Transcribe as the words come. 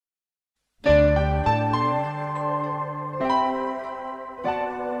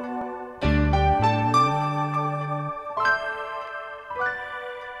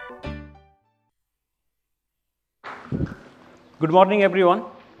Good morning, everyone.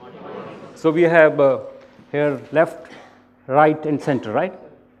 So we have here left, right, and center, right?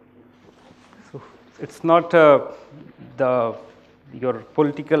 So it's not your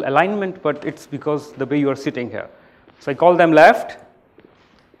political alignment, but it's because the way you are sitting here. So I call them left,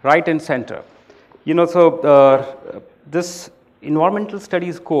 right, and center. This environmental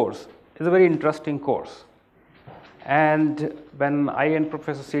studies course is a very interesting course. And when I and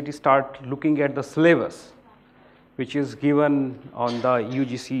Professor Sethi start looking at the syllabus, which is given on the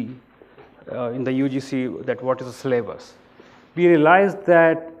UGC, in the UGC, that what is the syllabus, we realize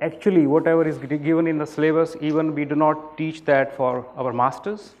that actually whatever is given in the syllabus, even we do not teach that for our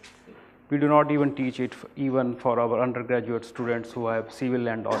masters. We do not even teach it even for our undergraduate students who have civil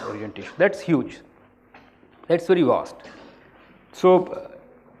and orientation. That's huge. That's very vast. So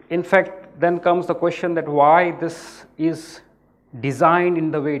in fact, then comes the question that why this is designed in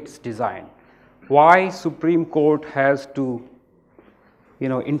the way it's designed. Why Supreme Court has to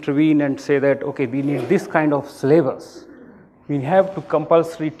intervene and say that, okay, we need this kind of syllabus. We have to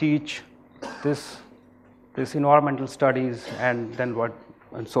compulsory teach this environmental studies and then what,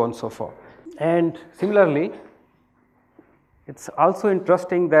 and so on and so forth. And similarly, it's also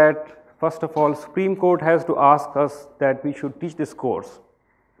interesting that first of all, Supreme Court has to ask us that we should teach this course.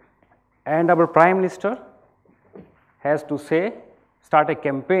 And our Prime Minister has to say, start a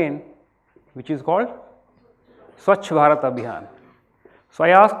campaign which is called Swachh Bharat Abhiyan. So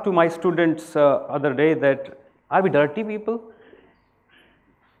I asked to my students other day that, are we dirty people?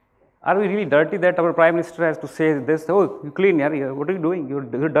 Are we really dirty that our Prime Minister has to say this, oh, you clean, yeah, what are you doing?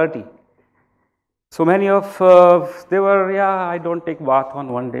 You're dirty. So many of, they were, yeah, I don't take bath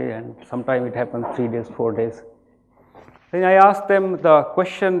on one day and sometimes it happens 3 days, 4 days. Then I asked them the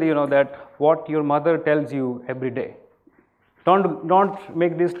question, that what your mother tells you every day. Don't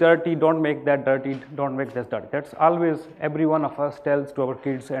make this dirty, don't make that dirty, don't make this dirty. That's always every one of us tells to our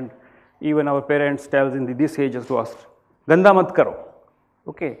kids, and even our parents tells in this ages to us, ganda mat karo.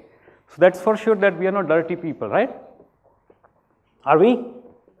 Okay, so that's for sure that we are not dirty people, right? Are we?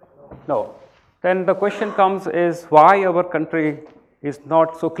 No. Then the question comes is why our country is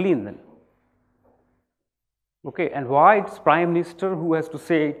not so clean then? Okay, and why it's Prime Minister who has to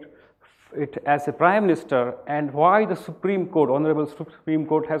say it as a Prime Minister, and why the Supreme Court, Honorable Supreme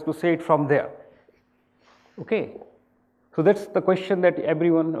Court, has to say it from there. Okay, so that's the question that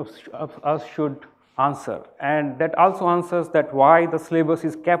everyone of us should answer, and that also answers that why the syllabus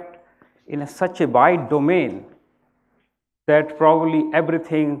is kept in such a wide domain that probably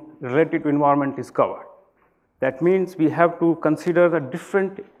everything related to environment is covered. That means we have to consider the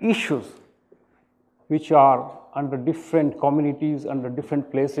different issues which are under different communities, under different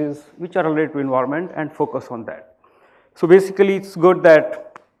places, which are related to environment, and focus on that. So basically, it's good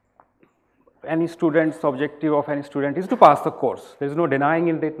that any student's objective of any student is to pass the course. There is no denying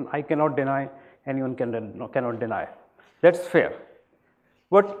in it. I cannot deny, anyone cannot deny. That's fair.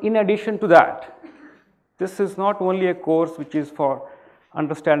 But in addition to that, this is not only a course which is for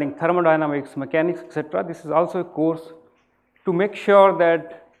understanding thermodynamics, mechanics, etc. This is also a course to make sure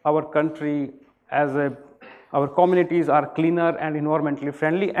that our country our communities are cleaner and environmentally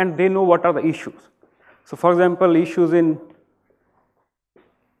friendly, and they know what are the issues. So for example, issues in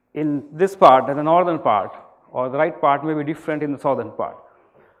this part, in the northern part, or the right part may be different in the southern part.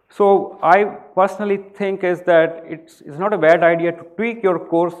 So I personally think is that it's not a bad idea to tweak your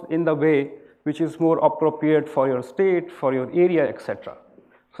course in the way which is more appropriate for your state, for your area, etc.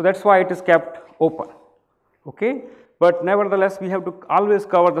 So that's why it is kept open. Okay? But nevertheless, we have to always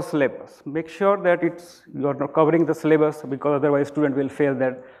cover the syllabus. Make sure that you are not covering the syllabus, because otherwise student will fail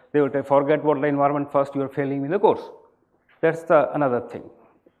that. They will forget what the environment first, you are failing in the course. That's another thing.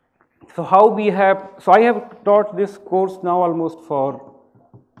 So I have taught this course now almost for,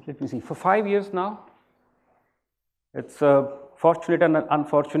 for 5 years now. It's fortunate and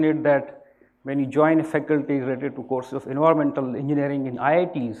unfortunate that when you join a faculty related to courses of environmental engineering in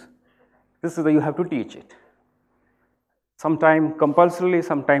IITs, this is the you have to teach it. Sometime compulsorily,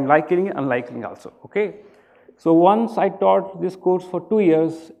 sometime likely, unlikely also, okay? So once I taught this course for 2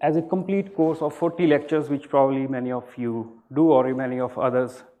 years as a complete course of 40 lectures, which probably many of you do, or many of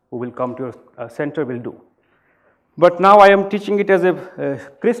others who will come to your center will do. But now I am teaching it as a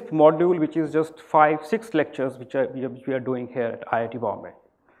crisp module, which is just 5-6 lectures, which we are doing here at IIT Bombay.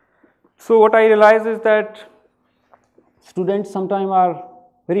 So what I realize is that students sometimes are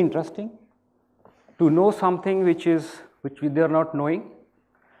very interesting to know something which they are not knowing,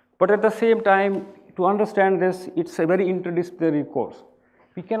 but at the same time, to understand this, it's a very interdisciplinary course.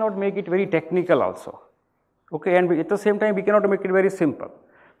 We cannot make it very technical also, okay, and at the same time, we cannot make it very simple.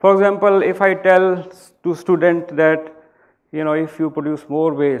 For example, if I tell to student that if you produce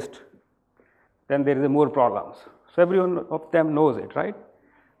more waste, then there is more problems. So everyone of them knows it, right?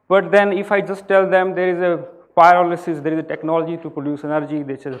 But then if I just tell them there is a pyrolysis, there is a technology to produce energy,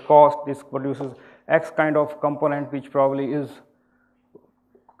 this is a cost, this produces X kind of component which probably is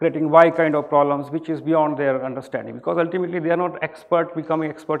creating Y kind of problems, which is beyond their understanding, because ultimately they are not becoming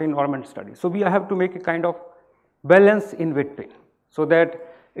expert in environment studies. So we have to make a kind of balance in between, so that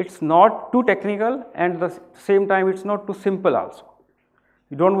it's not too technical and at the same time it's not too simple also.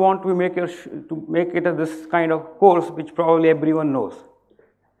 You don't want to make it as this kind of course which probably everyone knows.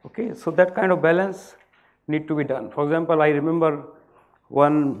 Okay, so that kind of balance need to be done. For example, I remember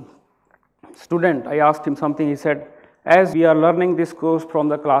one student, I asked him something, he said, as we are learning this course from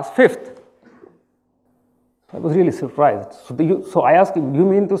the class 5th. I was really surprised. So I asked him, do you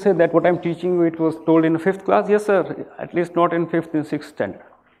mean to say that what I'm teaching you, it was told in the 5th class? Yes, sir, at least not in 5th and 6th standard.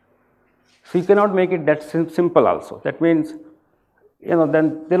 So you cannot make it that simple also. That means,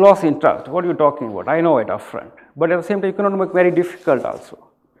 then they lost interest. What are you talking about? I know it upfront. But at the same time, you cannot make it very difficult also.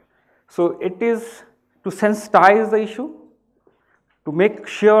 So it is to sensitize the issue, to make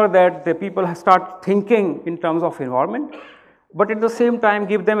sure that the people start thinking in terms of environment, but at the same time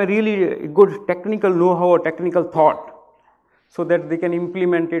give them a really good technical know-how or technical thought, so that they can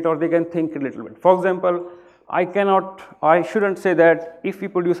implement it or they can think a little bit. For example, I shouldn't say that if we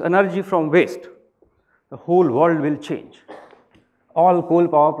produce energy from waste, the whole world will change. All coal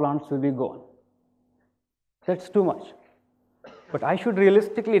power plants will be gone. That's too much. But I should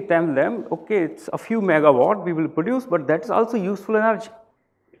realistically tell them, okay, it's a few megawatt we will produce, but that's also useful energy.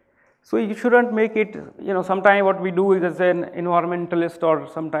 So you shouldn't make it, sometime what we do is as an environmentalist or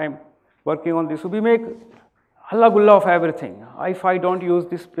sometime working on this, so we make halla gulla of everything. If I don't use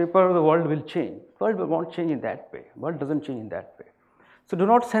this paper, the world will change. World won't change in that way. World doesn't change in that way. So do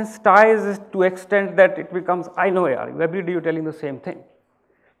not sensitize it to extent that it becomes, I know, every day you're telling the same thing.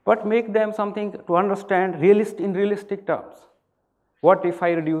 But make them something to understand in realistic terms. What if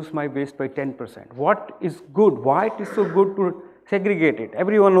I reduce my waste by 10%? What is good? Why it is so good to segregate it?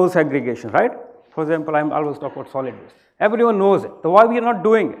 Everyone knows segregation, right? For example, I'm always talking about solid waste. Everyone knows it. So why we are not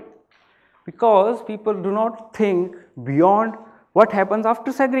doing it? Because people do not think beyond what happens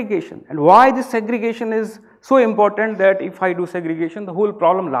after segregation, and why this segregation is so important, that if I do segregation, the whole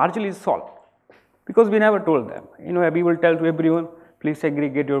problem largely is solved. Because we never told them. We will tell to everyone, please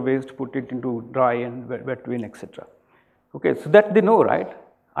segregate your waste, put it into dry and wet bin, etc. Okay, so that they know, right?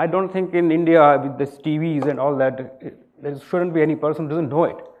 I don't think in India with the TVs and all that, there shouldn't be any person who doesn't know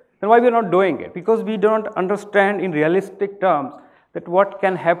it. Then why we are not doing it? Because we don't understand in realistic terms that what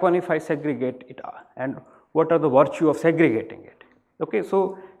can happen if I segregate it, and what are the virtue of segregating it. Okay,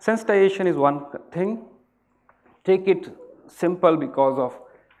 so sensitization is one thing. Take it simple because of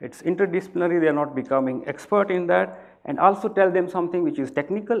it's interdisciplinary, they are not becoming expert in that, and also tell them something which is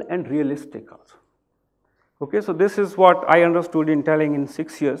technical and realistic also. Okay, so this is what I understood in telling in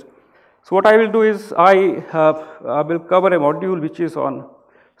 6 years. So what I will do is I will cover a module which is on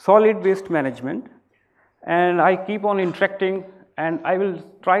solid waste management, and I keep on interacting, and I will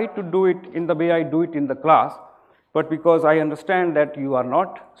try to do it in the way I do it in the class, but because I understand that you are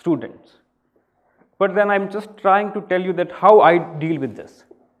not students. But then I'm just trying to tell you that how I deal with this.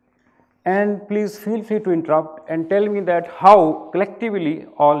 And please feel free to interrupt and tell me that how collectively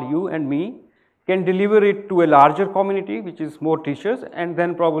all you and me can deliver it to a larger community, which is more teachers, and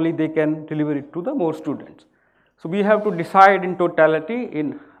then probably they can deliver it to the more students. So we have to decide in totality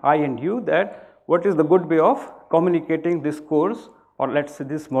in I and you that what is the good way of communicating this course, or let's say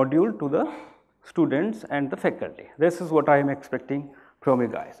this module, to the students and the faculty. This is what I am expecting from you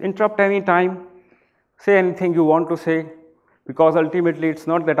guys. Interrupt any time, say anything you want to say, because ultimately it's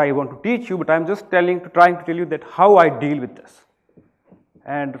not that I want to teach you, but I am just trying to tell you that how I deal with this.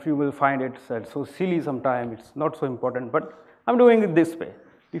 And if you will find it so silly sometimes, it's not so important, but I'm doing it this way.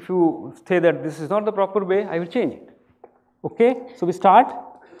 If you say that this is not the proper way, I will change it. Okay, so we start.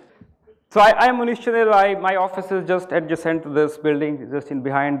 So I am Munish K Chandel. My office is just adjacent to this building, just in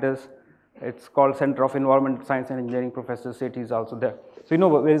behind this. It's called Center of Environment Science and Engineering. Professor Sethi is also there. So you know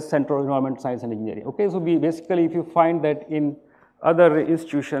where is Center of Environment Science and Engineering. Okay, so we basically, if you find that in other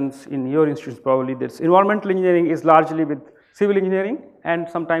institutions, in your institutions probably, this environmental engineering is largely with civil engineering and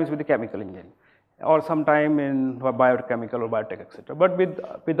sometimes with the chemical engineering, or sometime in biochemical or biotech, etc. But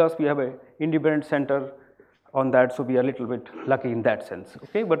with us, we have an independent center on that, so we are a little bit lucky in that sense.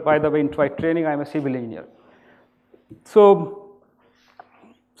 Okay, but by the way, in my training, I am a civil engineer. So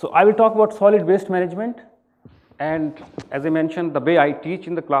I will talk about solid waste management, and as I mentioned, the way I teach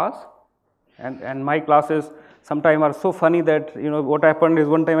in the class, and my classes sometimes are so funny that what happened is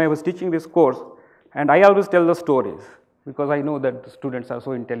one time I was teaching this course, and I always tell the stories. because I know that the students are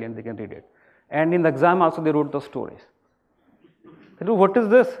so intelligent they can read it. And in the exam also they wrote the stories. I said, what is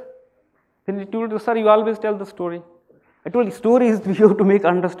this? Then he told, sir, you always tell the story. I told you, story is you have to make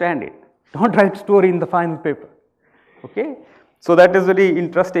understand it. Don't write story in the final paper. Okay? So that is very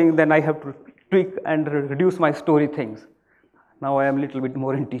interesting. Then I have to tweak and reduce my story things. Now I am a little bit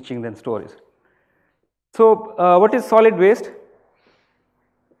more in teaching than stories. So what is solid waste?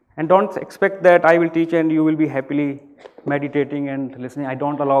 And don't expect that I will teach and you will be happily meditating and listening. I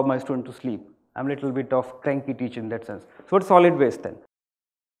don't allow my student to sleep. I'm a little bit of cranky teacher in that sense. So what's solid waste then?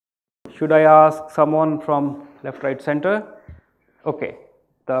 Should I ask someone from left, right, center? Okay,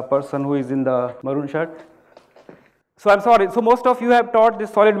 the person who is in the maroon shirt. So I'm sorry, so most of you have taught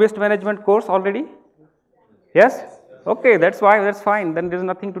this solid waste management course already? Yes? Okay, that's fine, then there's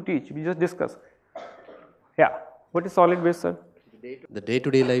nothing to teach, we just discuss. Yeah, what is solid waste, sir? The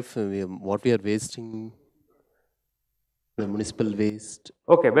day-to-day life, what we are wasting, the municipal waste.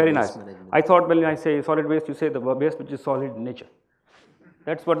 Okay, very nice. I thought when I say solid waste, you say the waste which is solid in nature.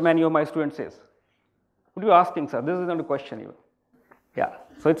 That's what many of my students says. What are you asking, sir? This is not a question even. Yeah,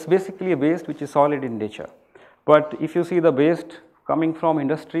 so it's basically a waste which is solid in nature. But if you see the waste coming from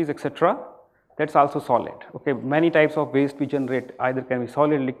industries, etc., that's also solid. Okay, many types of waste we generate either can be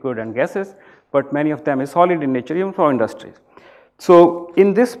solid, liquid and gases, but many of them is solid in nature even from industries. So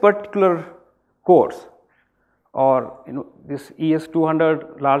in this particular course, or this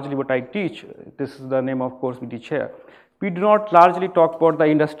ES200, largely what I teach, this is the name of course we teach here, we do not largely talk about the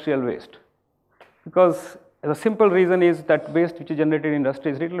industrial waste, because the simple reason is that waste which is generated in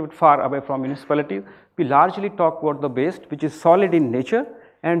industry is a little bit far away from municipalities. We largely talk about the waste which is solid in nature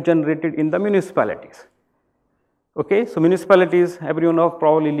and generated in the municipalities. Okay, so municipalities, everyone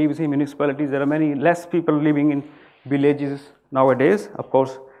probably lives in municipalities. There are many less people living in villages nowadays, of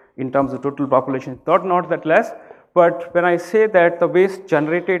course, in terms of total population, not that less, but when I say that the waste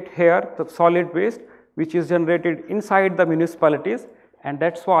generated here, the solid waste which is generated inside the municipalities, and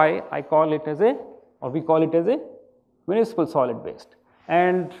that's why I call it as we call it as a municipal solid waste.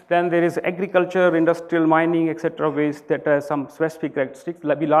 And then there is agriculture, industrial, mining, etc. waste that has some specific characteristics.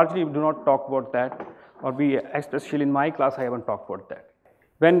 We largely do not talk about that, or especially in my class I haven't talked about that.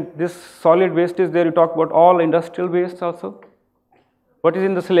 When this solid waste is there, you talk about all industrial waste also. What is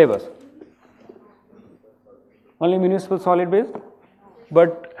in the syllabus? Only municipal solid waste,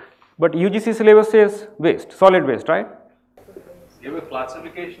 but UGC syllabus says waste, solid waste, right? Give a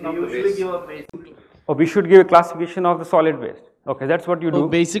classification of the waste. Or we should give a classification of the solid waste. Okay, that's what you do.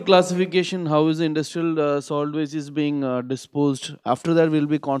 Basic classification, how is the industrial solid waste is being disposed. After that, we'll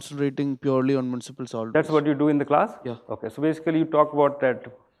be concentrating purely on municipal solid waste. That's what you do in the class? Yeah. Okay, so basically you talk about that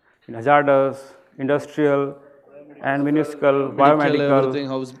hazardous, industrial, and municipal, biomedical. Everything,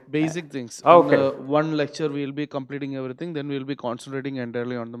 how's basic things. Okay. One lecture we'll be completing everything, then we'll be concentrating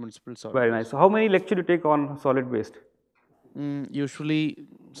entirely on the municipal solid Very nice. So how many lectures you take on solid waste? Usually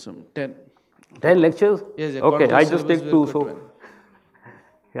some 10. 10 lectures? Yes, yeah, okay, I just take 2, so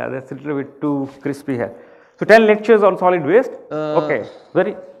yeah, that's a little bit too crispy here. So 10 lectures on solid waste? Okay,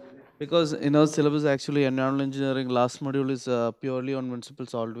 very. Because in our syllabus actually environmental engineering last module is purely on municipal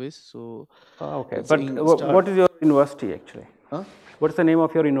solid waste. So okay, but what is your university actually? Huh? What's the name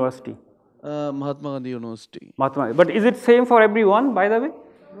of your university? Mahatma Gandhi University. Mahatma Gandhi. But is it same for everyone, by the way?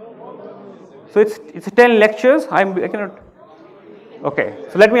 So it's 10 lectures. I cannot. Okay,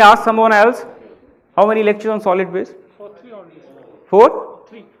 so let me ask someone else. How many lectures on solid waste? For 3 only. 4?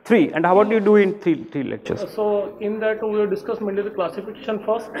 3. 3. And what do you do in three lectures? So in that we will discuss mainly the classification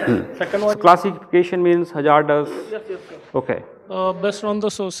first. Second one. Classification means hazardous. Yes. Okay. Based on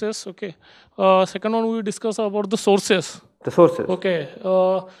the sources. Okay. Second one we will discuss about the sources. The sources. Okay.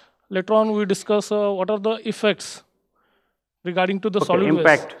 Later on we discuss what are the effects regarding to the solid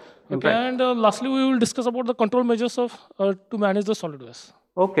impact. waste. Okay. And lastly we will discuss about the control measures of to manage the solid waste.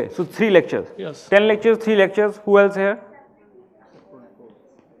 Okay. So 3 lectures. Yes. 10 lectures, 3 lectures. Who else here?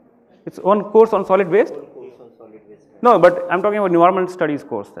 It's one course on solid waste? No, but I'm talking about environmental studies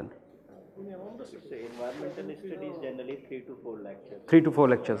course then. So environmental studies generally 3 to 4 lectures. 3 to 4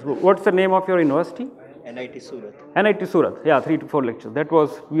 lectures. What's the name of your university? NIT Surat. NIT Surat. Yeah, 3 to 4 lectures. That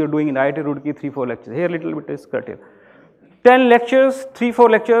was, we are doing in IIT Roorkee 3-4 lectures. Here a little bit is cut here. 10 lectures, 3-4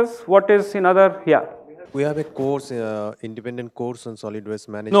 lectures. What is in other? Yeah. We have a course, independent course on solid waste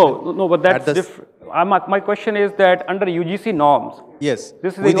management. No, but that's different. My question is that under UGC norms, yes,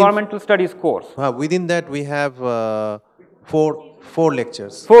 this is the environmental studies course. Within that we have 4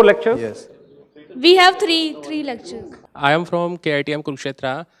 lectures. 4 lectures? Yes. We have three lectures. I am from KITM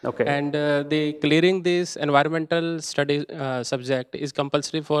Kurukshetra. Okay. And the clearing this environmental study subject is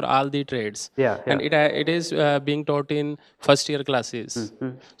compulsory for all the trades. Yeah, And yeah. it is being taught in first year classes.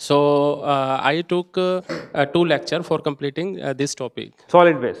 Mm-hmm. So I took 2 lectures for completing this topic.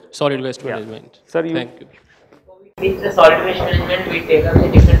 Solid waste. Solid waste Yeah. management. Sir, you. Thank you. With the solid waste management, we take up the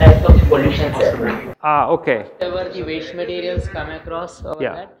different types of pollution. Okay. Whatever the waste materials come across over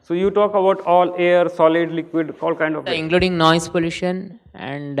Yeah. that. So you talk about all air, solid, liquid, all kind of waste. Including noise pollution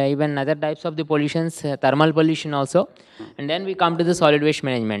and even other types of the pollutions, thermal pollution also. And then we come to the solid waste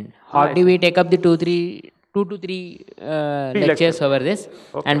management. How Nice. do we take up the two to three Three lectures lectures. over this?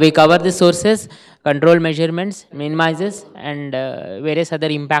 Okay. And we cover the sources, control measurements, minimizes, and various other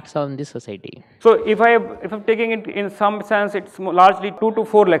impacts on the society. So if I'm taking it in some sense, it's largely 2 to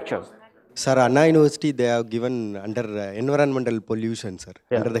 4 lectures. Sir, Anna University, they have given under environmental pollution, sir,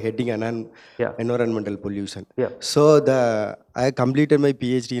 Yeah. under the heading Yeah. environmental pollution. Yeah. So I completed my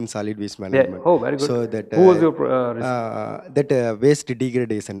PhD in solid waste management. Yeah. Oh, very good. So that Who was your waste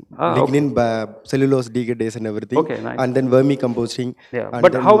degradation, okay. lignin, cellulose degradation, everything. Okay, nice. And then vermicomposting. Yeah. And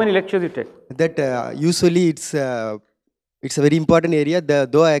But then how many lectures you take? That usually it's a very important area.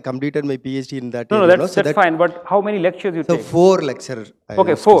 Though I completed my PhD in that No, area. that's fine. But how many lectures you So take? 4 lectures.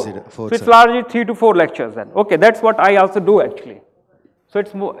 Okay, 4. So it's largely 3 to 4 lectures then. Okay, that's what I also do actually. So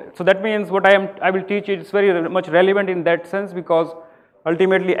it's more, so that means what I will teach is very much relevant in that sense, because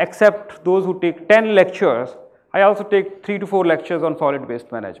ultimately, except those who take 10 lectures, I also take 3 to 4 lectures on solid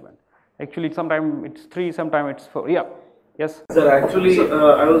waste management. Actually, sometimes it's 3, sometimes it's 4. Yeah. Yes. Sir, actually,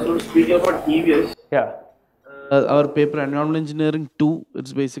 I was going to speak about EVS. Yeah. Our paper Environmental Engineering 2,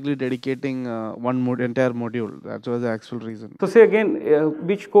 it's basically dedicating entire module. That was the actual reason. So say again,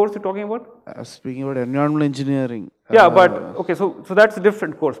 which course you're talking about? Speaking about Environmental Engineering. Yeah, but okay, so that's a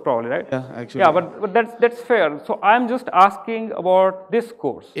different course probably, right? Yeah, actually. Yeah, but that's fair. So I'm just asking about this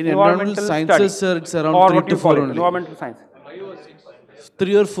course. In environmental sciences, sir, it's around or 3 what to you call 4 it, only. environmental science.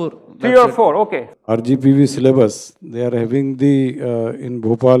 3 or 4. 3 or 4, okay. RGPV syllabus, they are having in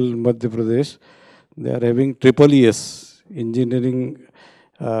Bhopal, Madhya Pradesh, they are having EES, engineering,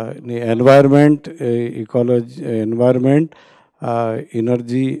 environment, ecology, environment,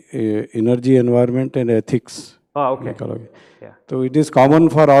 energy, environment and ethics. Okay. Ecology. Yeah. So it is common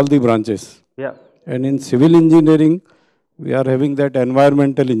for all the branches. Yeah. And in civil engineering, we are having that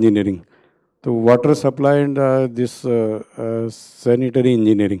environmental engineering. So water supply and this sanitary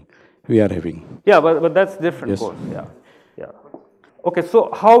engineering we are having. Yeah, but that's different Yes. course. Yeah. Yeah. Okay, so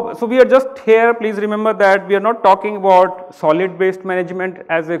we are just here, please remember that we are not talking about solid waste management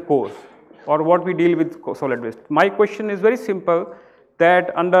as a course or what we deal with solid waste. My question is very simple,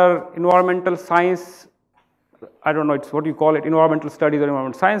 that under environmental science, I don't know, it's what you call it, environmental studies or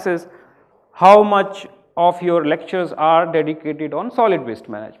environmental sciences, how much of your lectures are dedicated on solid waste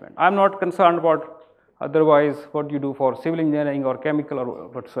management? I'm not concerned about otherwise what you do for civil engineering or chemical or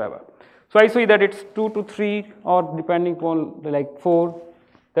whatsoever. So I see that it's 2 to 3 or depending upon like 4,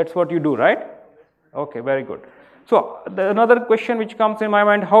 that's what you do, right? Okay, very good. So another question which comes in my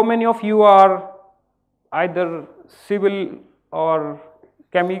mind, how many of you are either civil or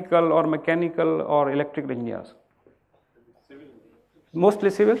chemical or mechanical or electrical engineers?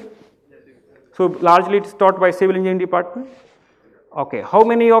 Mostly civil? So largely it's taught by civil engineering department? Okay, how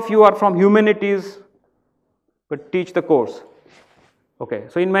many of you are from humanities but teach the course? Okay,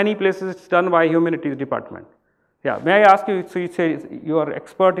 so in many places it's done by humanities department. Yeah, may I ask you, so you say your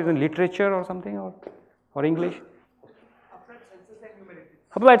expert is in literature or something or English?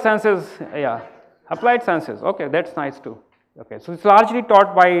 Applied sciences, yeah. Applied sciences, okay, that's nice too. Okay, so it's largely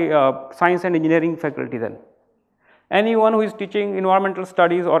taught by science and engineering faculty then. Anyone who is teaching environmental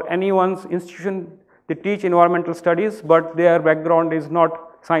studies or anyone's institution, they teach environmental studies, but their background is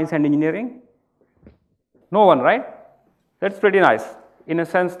not science and engineering? No one, right? That's pretty nice, in a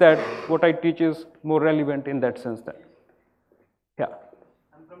sense that what I teach is more relevant in that sense then. Yeah.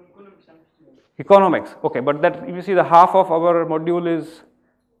 I'm from economics. Okay, but that, if you see, the half of our module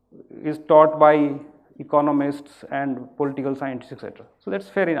is taught by economists and political scientists, etc. So that's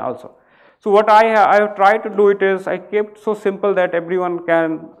fair enough also. So what I have tried to do it is, I kept so simple that everyone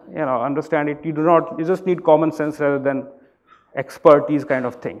can, understand it. You just need common sense rather than expertise kind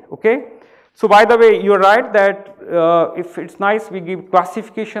of thing, okay? So by the way, you're right that if it's nice, we give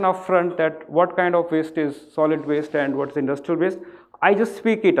classification up front that what kind of waste is solid waste and what's industrial waste. I just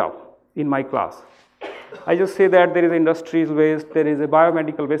speak it up in my class. I just say that there is industrial waste, there is a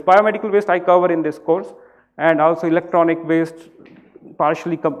biomedical waste. Biomedical waste I cover in this course, and also electronic waste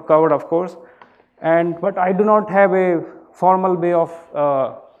partially covered, of course. But I do not have a formal way of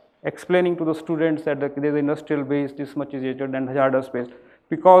explaining to the students that there is industrial waste, this much is and hazardous waste,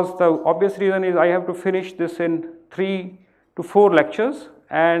 because the obvious reason is I have to finish this in 3 to 4 lectures,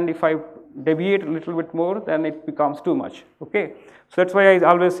 and if I deviate a little bit more, then it becomes too much. Okay, so that's why I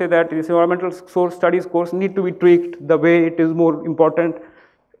always say that this environmental source studies course need to be tweaked the way it is more important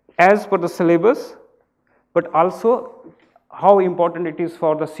as per the syllabus, but also how important it is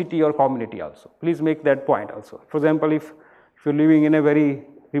for the city or community also. Please make that point also. For example, if you're living in a very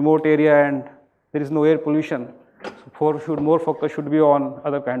remote area and there is no air pollution, so more focus should be on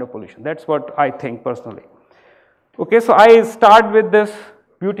other kind of pollution. That's what I think personally. Okay, so I start with this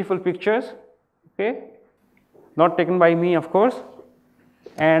beautiful pictures, okay, not taken by me of course,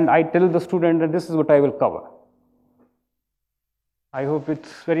 and I tell the student that this is what I will cover. I hope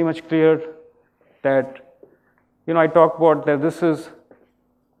it's very much clear that, I talk about that this is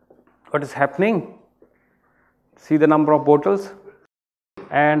what is happening. See the number of bottles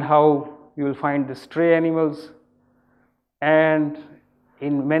and how you will find the stray animals, and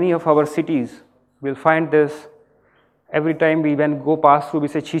in many of our cities we will find this. Every time we go past through, we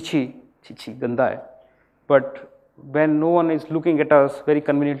say chichi, chichi, ganda hai. But when no one is looking at us, very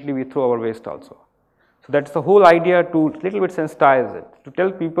conveniently we throw our waste also. So that's the whole idea, to little bit sensitize it, to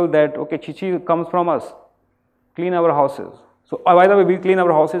tell people that okay, chichi comes from us, clean our houses. So by the way, we clean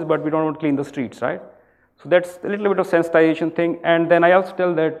our houses, but we don't want to clean the streets, right? So that's a little bit of sensitization thing, and then I also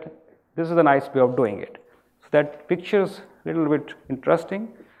tell that this is a nice way of doing it. So that picture is a little bit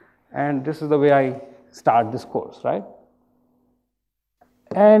interesting, and this is the way I start this course, right?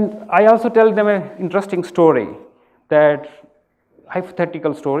 And I also tell them an interesting story, that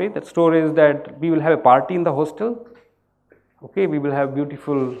hypothetical story. That story is that we will have a party in the hostel. Okay, we will have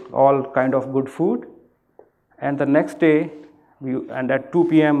beautiful, all kind of good food, and the next day, and at 2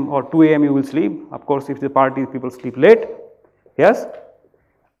 p.m. or 2 a.m. you will sleep. Of course, if the party, people sleep late, yes.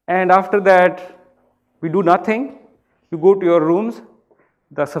 And after that, we do nothing. You go to your rooms.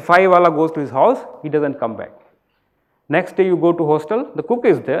 The safai wala goes to his house. He doesn't come back. Next day you go to hostel, the cook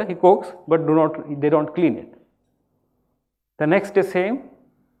is there, he cooks, but they don't clean it. The next day same,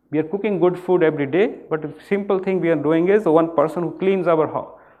 we are cooking good food every day, but the simple thing we are doing is the one person who cleans our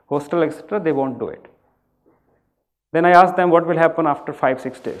hostel, etc., they won't do it. Then I ask them what will happen after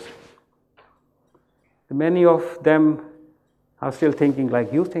 5-6 days. Many of them are still thinking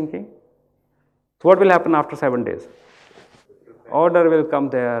like you thinking. So what will happen after 7 days? Order will come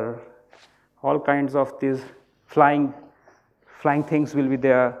there, all kinds of these flying things will be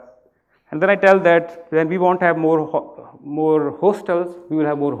there. And then I tell that when we won't have more hostels, we will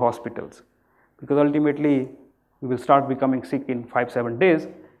have more hospitals, because ultimately we will start becoming sick in 5-7 days,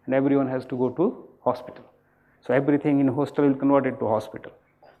 and everyone has to go to hospital. So everything in hostel will convert it to hospital.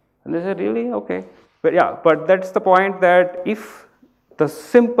 And they say, really? Okay. But yeah, but that's the point, that if the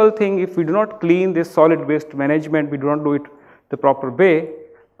simple thing, if we do not clean this solid waste management, we do not do it the proper way,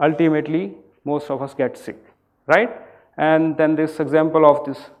 ultimately most of us get sick, right? And then this example of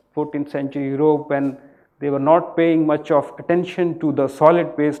this 14th century Europe, when they were not paying much of attention to the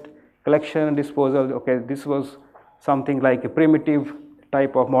solid waste collection and disposal. Okay, this was something like a primitive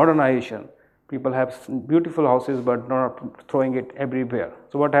type of modernization. People have beautiful houses, but not throwing it everywhere.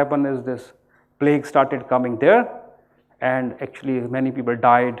 So what happened is this plague started coming there, and actually many people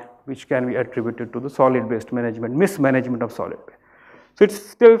died, which can be attributed to the solid waste management, mismanagement of solid waste. So it's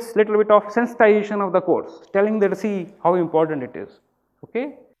still a little bit of sensitization of the course, telling them, see how important it is.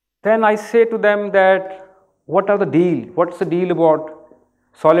 Okay. Then I say to them that what's the deal about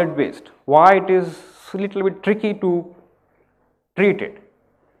solid waste? Why it is a little bit tricky to treat it?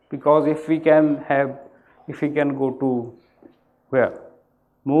 Because if we can go to where?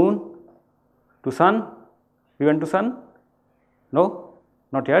 Moon, to sun? We went to sun? No,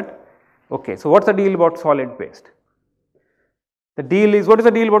 not yet. Okay, so what's the deal about solid waste? The deal is, what is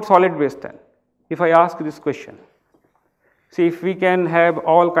the deal about solid waste then? If I ask this question, see, if we can have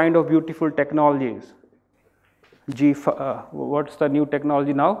all kind of beautiful technologies, what's the new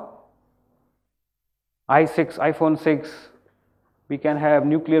technology now? iPhone 6, we can have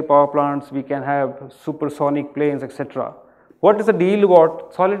nuclear power plants, we can have supersonic planes, etc. What is the deal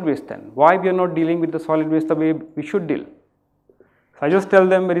about solid waste then? Why we are not dealing with the solid waste the way we should deal? So I just tell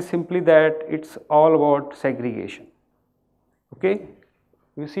them very simply that it's all about segregation. Okay,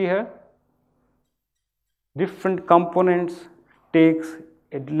 you see here, different components takes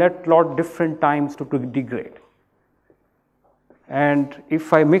a lot different times to degrade, and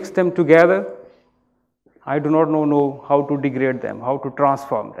if I mix them together, I do not know how to degrade them, how to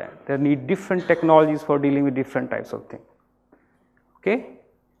transform them. There need different technologies for dealing with different types of things. Okay,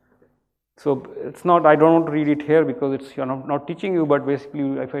 So it's not, I don't want to read it here because it's not teaching you, but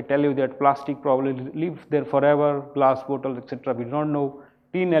basically if I tell you that plastic probably lives there forever, glass bottles, etc., we don't know,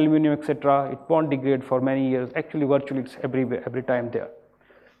 tin, aluminum, etc., it won't degrade for many years. Actually, virtually it's every time there.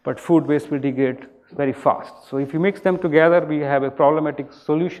 But food waste will degrade very fast. So if you mix them together, we have a problematic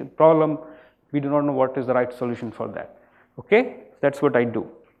problem. We do not know what is the right solution for that. Okay, that's what I do.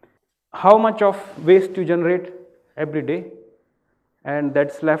 How much of waste you generate every day? And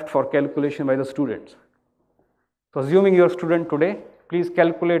that's left for calculation by the students. So assuming you're a student today, please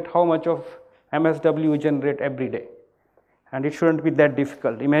calculate how much of MSW you generate every day. And it shouldn't be that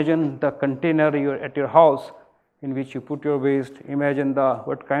difficult. Imagine the container at your house in which you put your waste. Imagine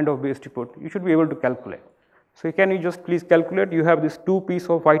what kind of waste you put. You should be able to calculate. So can you just please calculate? You have these 2 pieces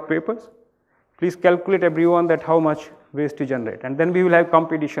of white papers. Please calculate everyone that how much waste you generate. And then we will have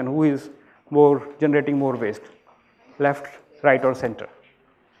competition, who is generating more waste, left, right or center.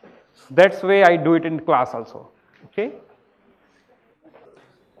 So that's the way I do it in class also. Okay.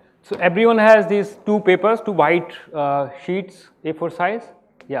 So everyone has these 2 papers, 2 white sheets, A4 size.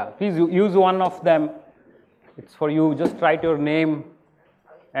 Yeah, please use one of them. It's for you. Just write your name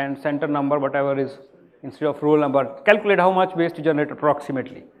and center number, whatever is, instead of roll number. Calculate how much waste you generate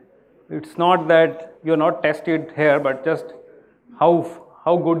approximately. It's not that you're not tested here, but just how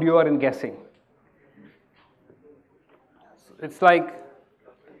good you are in guessing. It's like,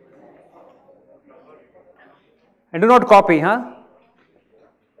 and do not copy, huh?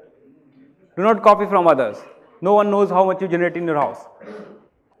 Do not copy from others. No one knows how much you generate in your house.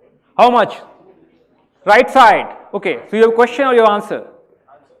 How much? Right side. Okay, so you have a question or your answer?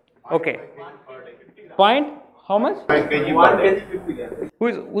 Okay. Point? How much? 1 kg 50 grams.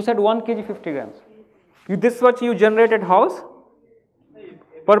 Who said 1 kg 50 grams? This much you generate at house?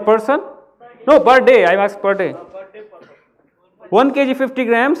 Per person? No, per day. I asked per day. 1 kg 50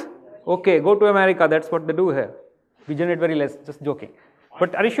 grams? Okay, go to America. That's what they do here. We generate very less. Just joking.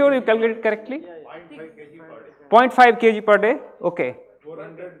 But are you sure you calculated correctly? 0.5 kg per day. Okay.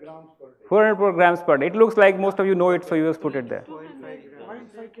 400 grams per day. It looks like most of you know it, so you just put it there.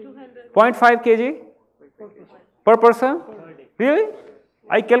 0.5 kg per person? Really?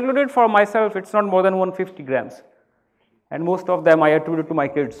 I calculated for myself. It's not more than 150 grams. And most of them I attribute to my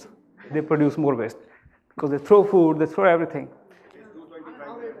kids. They produce more waste because they throw food, they throw everything.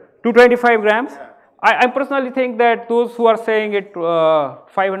 225 grams. I personally think that those who are saying it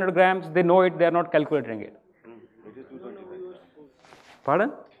 500 grams, they know it, they are not calculating it.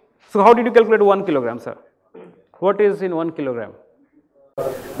 Pardon? So how did you calculate 1 kilogram, sir? What is in 1 kilogram?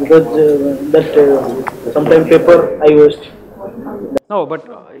 Because sometimes paper I waste. No, but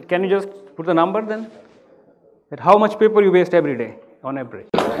can you just put the number then? That how much paper you waste every day on average?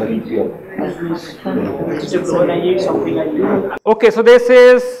 Okay, so this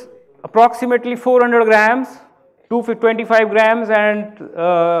is approximately 400 grams, 225 grams, and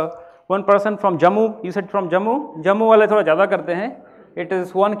one person from Jammu. You said from Jammu? Jammu wale thoda zyada karte hain. It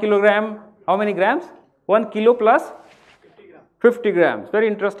is 1 kilogram. How many grams? 1 kilo plus 50 grams. Very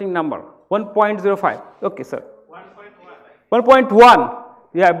interesting number. 1.05. Okay, sir. 1.1.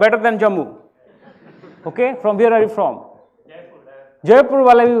 Yeah, better than Jammu. Okay, from where are you from? Jaipur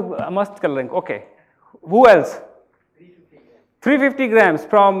wale bhi mast kar rahe. Okay. Who else? 350 grams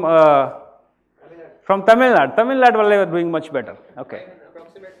from Tamil Nadu. Tamil Nadu wale are doing much better. Okay.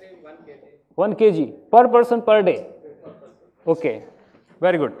 Approximately 1 kg per person per day. Okay.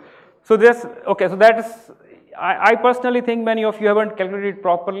 Very good. So this, okay, so that is, I personally think many of you haven't calculated it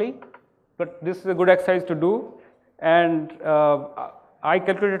properly, but this is a good exercise to do. And I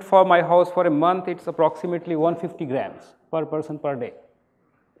calculated for my house for a month, it's approximately 150 grams per person per day.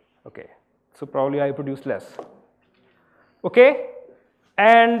 Okay, so probably I produce less. Okay,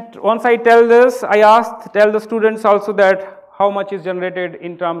 and once I tell this, I tell the students also that how much is generated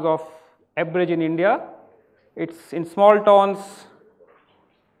in terms of average in India. It's in small towns,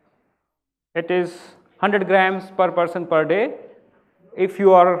 it is 100 grams per person per day. If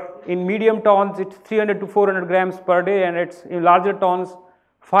you are in medium towns, it's 300 to 400 grams per day, and it's in larger towns,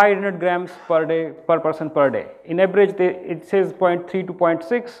 500 grams per day per person per day. In average, it says 0.3 to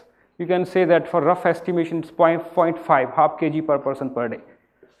 0.6. You can say that for rough estimation, it's 0.5, half kg per person per day.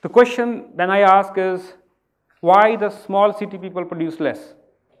 The question then I ask is, why the small city people produce less?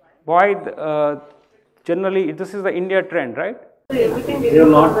 Why generally, this is the India trend, right? They do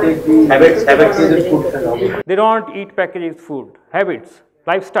not take the habits food. They don't eat packaged food. Habits,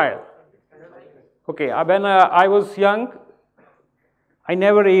 lifestyle. Okay, when I was young, I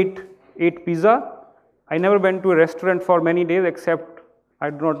never ate pizza. I never went to a restaurant for many days except, I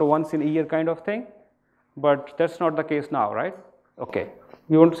do not know, once in a year kind of thing. But that's not the case now, right? Okay.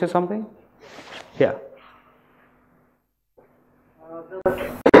 You want to say something? Yeah.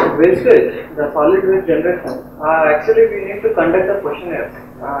 Wastage, the solid waste generation, actually we need to conduct a questionnaire.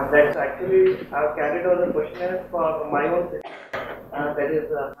 That's actually, I've carried out the questionnaire for my own city. That is,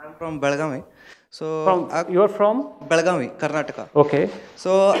 I'm from Belgavi. So, You are from? Belgavi, Karnataka. Okay.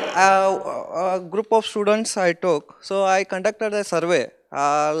 So, a group of students I took, so I conducted a survey,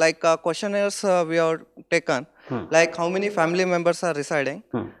 like questionnaires we have taken, like how many family members are residing,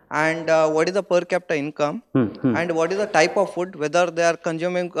 and what is the per capita income, and what is the type of food, whether they are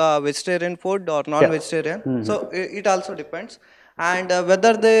consuming vegetarian food or non-vegetarian. So, it also depends. And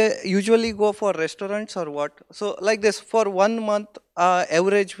whether they usually go for restaurants or what. So, like this, for 1 month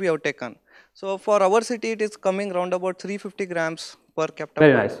average we have taken. So, for our city, it is coming around about 350 grams per capita.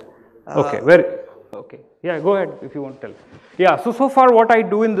 Very nice. Okay, okay. Yeah, go ahead if you want to tell. Yeah, so far what I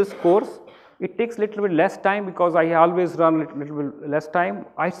do in this course, it takes little bit less time because I always run little bit less time.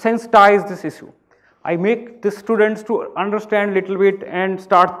 I sensitize this issue. I make the students to understand little bit and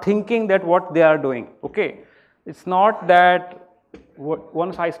start thinking that what they are doing. Okay, it's not that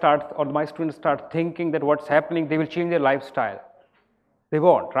once I start or my students start thinking that what's happening, they will change their lifestyle. They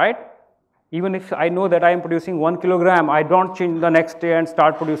won't, right? Even if I know that I am producing 1 kilogram, I don't change the next day and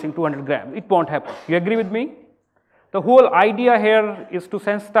start producing 200 grams. It won't happen. You agree with me? The whole idea here is to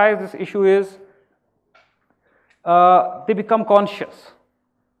sensitize this issue is they become conscious.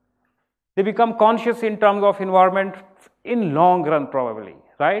 They become conscious in terms of environment in long run probably,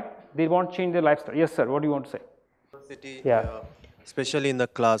 right? They won't change their lifestyle. Yes, sir. What do you want to say? Yeah. Especially in the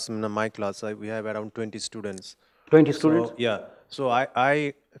class, in my class, we have around 20 students. 20 students? Yeah. So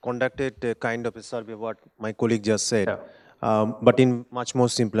I conducted a kind of a survey, what my colleague just said, but in much more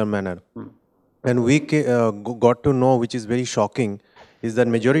simpler manner. And we got to know, which is very shocking, is that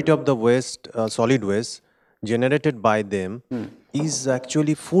majority of the waste, solid waste, generated by them is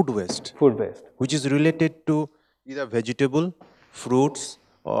actually food waste. Food waste. Which is related to either vegetable, fruits,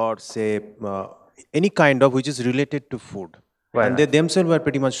 or say any kind of which is related to food. Right. And they themselves were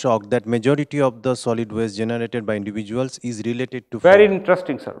pretty much shocked that majority of the solid waste generated by individuals is related to Very food.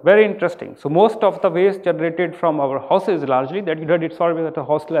 interesting, sir. Very interesting. So most of the waste generated from our houses largely, that you did it solved at a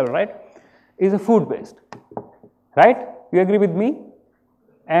house level, right, is a food waste, right? You agree with me?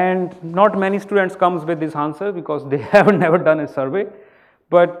 And not many students comes with this answer because they have never done a survey.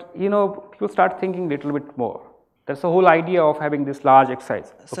 But you know, people start thinking a little bit more. That's the whole idea of having this large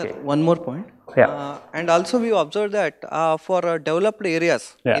exercise. Sir, one more point. Yeah. And also we observe that for developed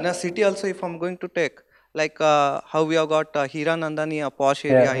areas, Yeah. in a city also, if I'm going to take, like how we have got Hiranandani, a posh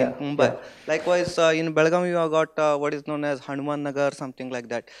area in Mumbai. Likewise, in Belgaum, we have got what is known as Hanuman Nagar, something like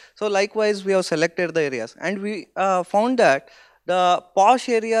that. So likewise, we have selected the areas, and we found that the posh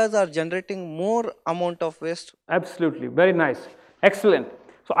areas are generating more amount of waste. Absolutely. Very nice. Excellent.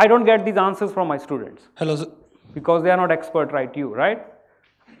 So I don't get these answers from my students. Hello, sir. Because they are not expert, right? You, right?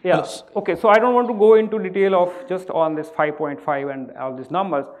 Yeah. Okay. So I don't want to go into detail of just on this 5.5 and all these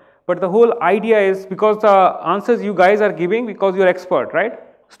numbers. But the whole idea is because the answers you guys are giving because you're expert, right?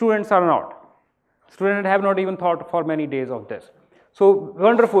 Students are not. Students have not even thought for many days of this. So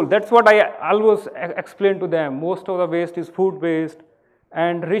wonderful. That's what I always explain to them. Most of the waste is food waste,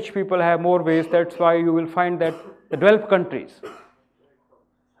 and rich people have more waste. That's why you will find that the developed countries,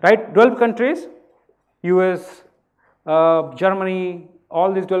 right? Developed countries, US, Germany,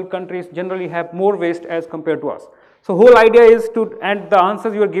 all these developed countries generally have more waste as compared to us. So whole idea is to, and the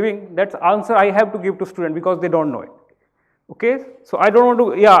answers you are giving, that's answer I have to give to students because they don't know it. Okay, so I don't want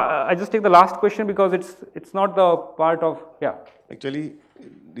to, yeah, I just take the last question because it's not the part of, yeah. Actually,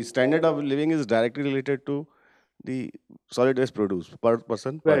 the standard of living is directly related to the solid waste produced per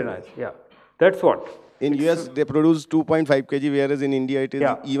person. Very nice, yeah. That's what. In US, they produce 2.5 kg, whereas in India, it is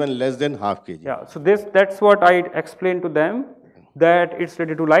even less than half kg. Yeah, so that's what I explained to them, that it's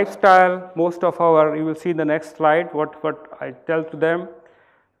related to lifestyle. Most of our, you will see in the next slide, what I tell to them.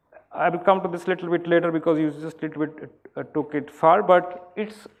 I will come to this little bit later because you just little bit took it far, but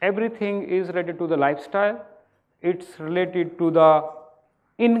it's everything is related to the lifestyle. It's related to the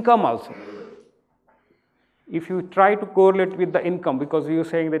income also. If you try to correlate with the income, because you're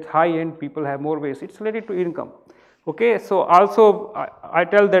saying that high-end people have more waste, it's related to income. Okay, so also I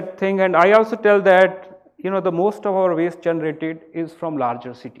tell that thing, and I also tell that, you know, the most of our waste generated is from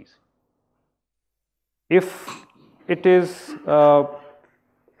larger cities. If it is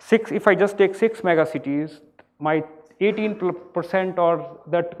if I just take 6 mega cities, my 18% or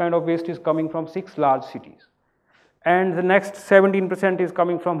that kind of waste is coming from 6 large cities. And the next 17% is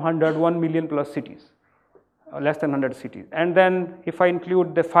coming from 1 million plus cities, less than 100 cities. And then if I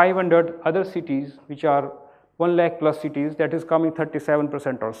include the 500 other cities, which are 1 lakh plus cities, that is coming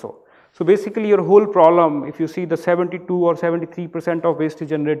 37% or so. So basically your whole problem, if you see the 72 or 73% of waste is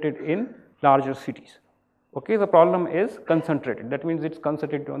generated in larger cities. Okay, the problem is concentrated. That means it's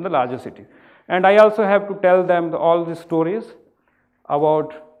concentrated on the larger cities. And I also have to tell them all these stories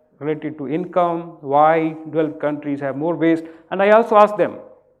about related to income, why developed countries have more waste. And I also ask them,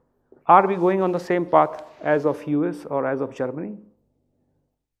 are we going on the same path as of US or as of Germany?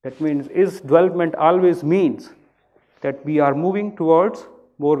 That means, is development always means that we are moving towards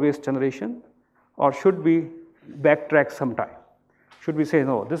more waste generation, or should we backtrack sometime? Should we say,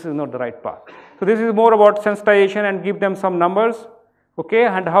 no, this is not the right path? So this is more about sensitization and give them some numbers, okay,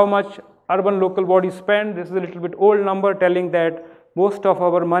 and how much urban local bodies spend. This is a little bit old number telling that most of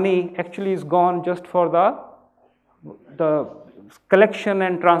our money actually is gone just for the collection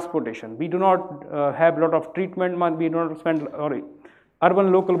and transportation. We do not have a lot of treatment money, we do not spend, or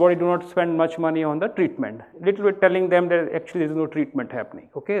urban local body do not spend much money on the treatment. Little bit telling them that actually there is no treatment happening,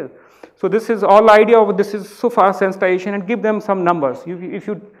 okay. So this is all idea of this is so far sensitization, and give them some numbers. If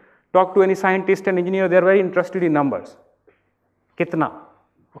you talk to any scientist and engineer, they are very interested in numbers. Kitna,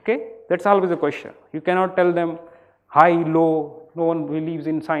 okay, that's always a question. You cannot tell them high, low, no one believes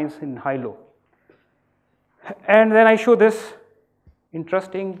in science in high, low. And then I show this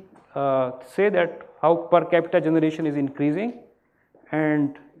interesting, say that how per capita generation is increasing,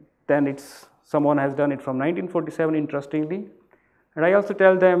 and then it's, someone has done it from 1947 interestingly, and I also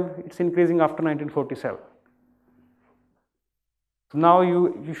tell them it's increasing after 1947. So now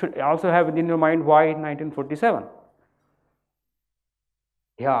you should also have in your mind why 1947.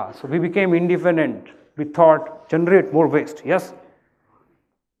 Yeah, so we became independent, we thought generate more waste, yes,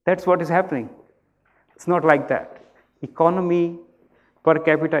 that's what is happening. It's not like that. Economy, per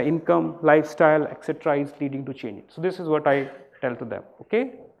capita income, lifestyle, etc. is leading to change. So this is what I tell to them,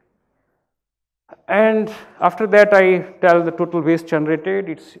 okay. And after that I tell the total waste generated,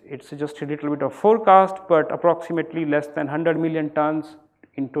 it's just a little bit of forecast, but approximately less than 100 million tons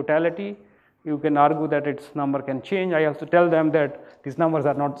in totality. You can argue that its number can change. I also tell them that these numbers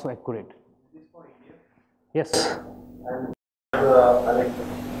are not so accurate. Yes. And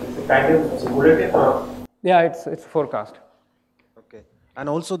it's a kind of simulated or? Yeah, it's forecast. Okay. And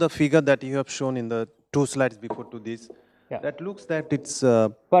also the figure that you have shown in the 2 slides before to this, yeah, that looks that it's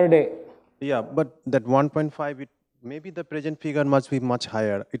per day. Yeah, but that 1.5, maybe the present figure must be much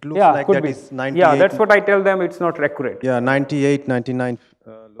higher. It looks Yeah, like could that be. is 98. Yeah, that's what I tell them, it's not accurate. Yeah, 98, 99.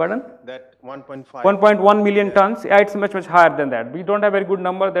 Pardon? That 1.5. 1.1 million tons, yeah, it's much higher than that. We don't have a very good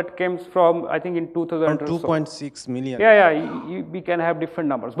number that comes from, I think in 2000 Around or so. 2.6 million. Yeah, we can have different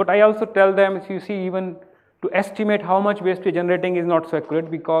numbers. But I also tell them, if you see, even to estimate how much waste we are generating is not so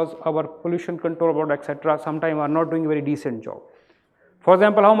accurate, because our pollution control board, etc., sometimes are not doing a very decent job. For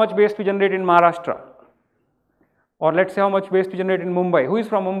example, how much waste we generate in Maharashtra, or let's say how much waste we generate in Mumbai. Who is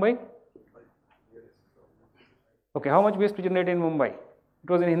from Mumbai? Okay, how much waste we generate in Mumbai? It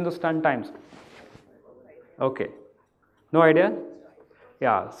was in Hindustan Times. Okay, no idea?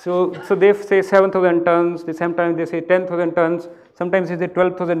 Yeah, so they say 7,000 tons, sometimes they say 10,000 tons, sometimes they say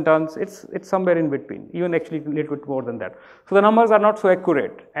 12,000 tons, it's somewhere in between, even actually a little bit more than that. So the numbers are not so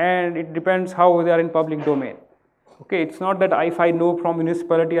accurate, and it depends how they are in public domain. Okay, it's not that if I know from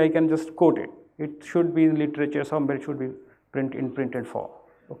municipality, I can just quote it. It should be in literature, somewhere it should be in printed form.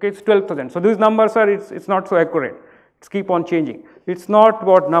 Okay, it's 12,000. So these numbers are, it's not so accurate. It's keep on changing. It's not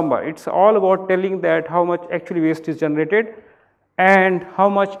about number. It's all about telling that how much actually waste is generated and how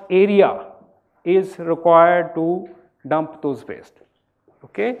much area is required to dump those waste.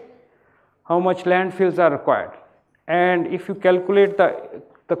 Okay, how much landfills are required. And if you calculate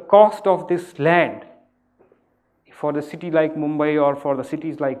the cost of this land, for the city like Mumbai or for the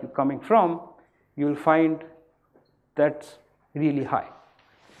cities like you're coming from, you will find that's really high.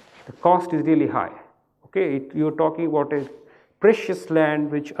 The cost is really high. Okay, you're talking about a precious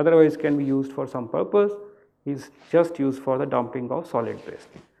land which otherwise can be used for some purpose, is just used for the dumping of solid waste.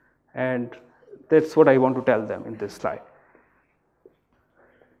 And that's what I want to tell them in this slide.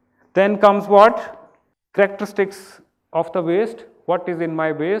 Then comes what? Characteristics of the waste. What is in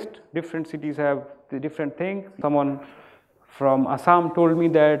my waste? Different cities have the different things. Someone from Assam told me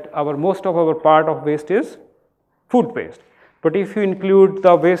that most of our part of waste is food waste. But if you include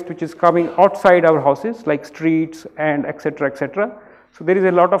the waste which is coming outside our houses, like streets and etc., so there is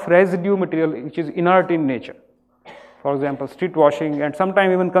a lot of residue material which is inert in nature. For example, street washing, and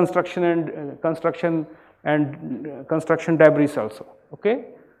sometimes even construction debris also. Okay,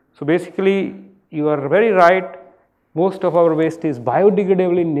 so basically you are very right. Most of our waste is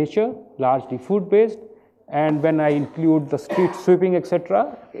biodegradable in nature, largely food based, and when I include the street sweeping,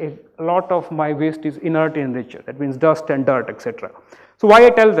 etc., a lot of my waste is inert in nature. That means dust and dirt, etc. So why I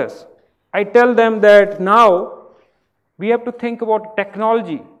tell this? I tell them that now we have to think about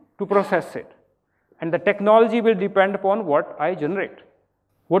technology to process it. And the technology will depend upon what I generate.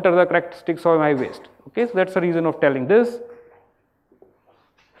 What are the characteristics of my waste? Okay, so that's the reason of telling this.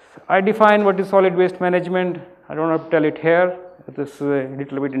 I define what is solid waste management. I don't have to tell it here. This is a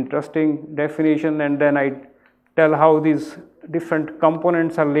little bit interesting definition, and then I tell how these different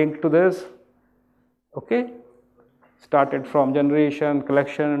components are linked to this. Okay, started from generation,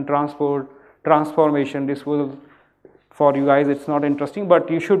 collection, transport, transformation, disposal. For you guys it's not interesting, but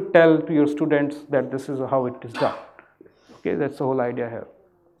you should tell to your students that this is how it is done. Okay, that's the whole idea here.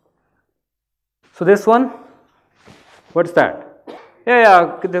 So this one, what's that?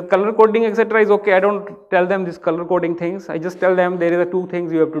 Yeah, the color coding etc. is okay. I don't tell them this color coding things. I just tell them there is two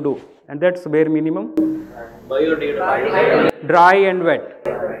things you have to do, and that's bare minimum. Dry and wet.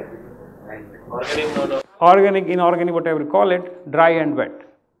 Organic, inorganic, whatever you call it, dry and wet.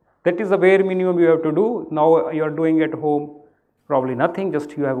 That is the bare minimum you have to do. Now you are doing at home probably nothing,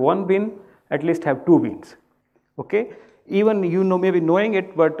 just you have one bin, at least have two bins. Okay, even you know maybe knowing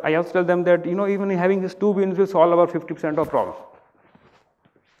it, but I also tell them that even having these two bins will solve about 50% of problem.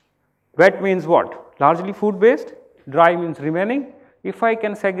 Wet means what? Largely food based, dry means remaining. If I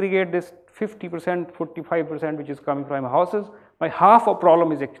can segregate this 50%, 45% which is coming from my houses, my half of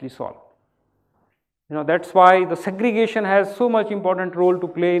problem is actually solved. That's why the segregation has so much important role to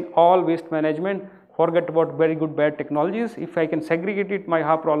play in all waste management. Forget about very good bad technologies. If I can segregate it, my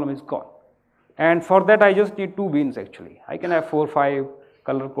half problem is gone. And for that I just need two bins actually. I can have 4, 5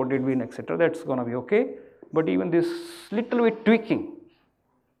 color coded bin etc. That's gonna be okay. But even this little bit tweaking,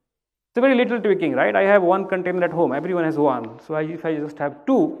 it's a very little tweaking, right? I have one container at home, everyone has one. So if I just have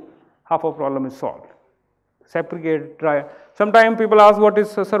two, half of problem is solved. Segregate, dry. Sometimes people ask,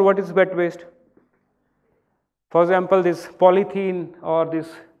 sir, what is wet waste? For example, this polythene or this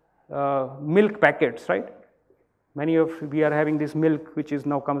milk packets, right? Many of we are having this milk which is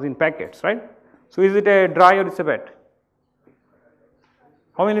now comes in packets, right? So is it a dry or is it wet?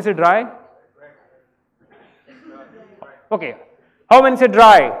 How many is it dry? Okay. How many is it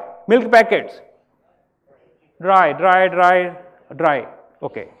dry? Milk packets? Dry, dry, dry, dry.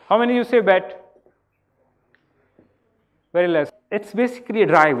 Okay. How many you say wet? Very less. It's basically a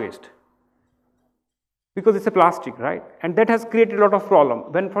dry waste, because it's a plastic, right? And that has created a lot of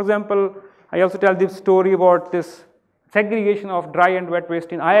problem. When, for example, I also tell this story about this segregation of dry and wet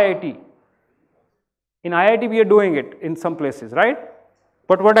waste in IIT. In IIT we are doing it in some places, right?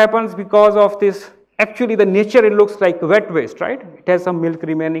 But what happens because of this, actually the nature it looks like wet waste, right? It has some milk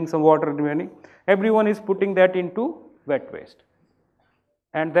remaining, some water remaining. Everyone is putting that into wet waste.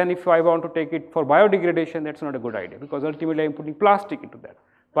 And then if I want to take it for biodegradation, that's not a good idea, because ultimately I am putting plastic into that.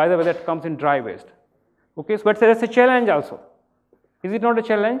 By the way, that comes in dry waste. Okay, so but that's a challenge also. Is it not a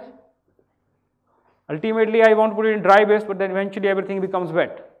challenge? Ultimately, I want to put it in dry waste, but then eventually everything becomes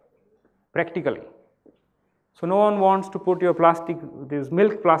wet, practically. So no one wants to put your plastic, these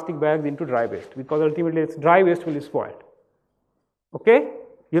milk plastic bags into dry waste, because ultimately its dry waste will be spoiled. Okay,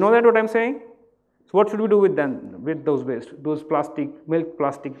 you know that what I'm saying? So what should we do with them, with those waste, those milk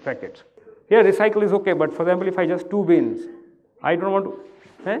plastic packets? Here recycle is okay, but for example, if I just two bins, I don't want to.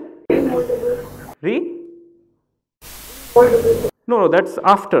 No, that's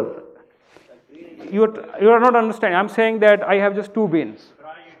after. You are not understanding. I'm saying that I have just two bins.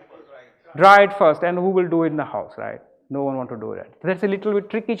 Dry it first, and who will do it in the house, right? No one want to do that. That's a little bit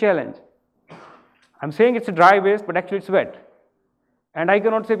tricky challenge. I'm saying it's a dry waste, but actually it's wet. And I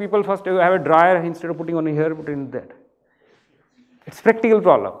cannot say people first have a dryer instead of putting on here, put in that. It's a practical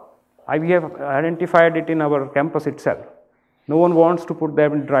problem. We have identified it in our campus itself. No one wants to put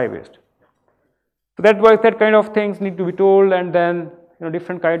them in dry waste. So that was that kind of things need to be told, and then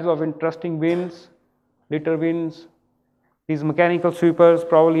different kinds of interesting bins, litter bins, these mechanical sweepers.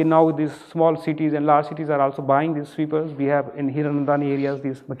 Probably now these small cities and large cities are also buying these sweepers. We have in Hiranandani areas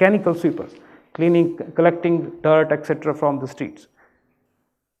these mechanical sweepers, cleaning, collecting dirt, etc. from the streets.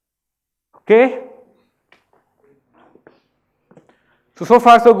 Okay. So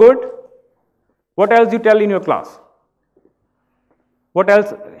far so good. What else you tell in your class? What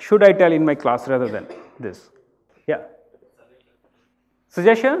else should I tell in my class rather than this? Yeah.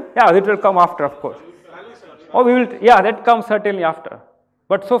 Suggestion? Yeah, it will come after, of course. Oh, we will. Yeah, that comes certainly after.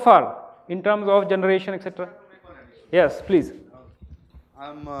 But so far, in terms of generation, etc. Yes, please.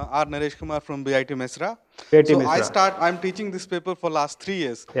 I'm R. Naresh Kumar from IIT Mesra. IIT Mesra. I'm teaching this paper for last 3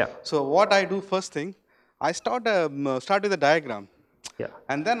 years. Yeah. So what I do first thing, I start with a diagram. Yeah.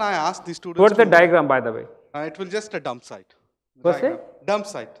 And then I ask the students. What's the diagram, by the way? It will just a dump site. What's it? Dump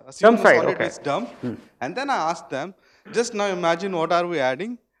site. Dump site, okay. Dump. And then I ask them, just now imagine what are we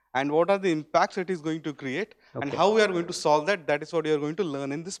adding, and what are the impacts it is going to create, and how we are going to solve that. That is what you are going to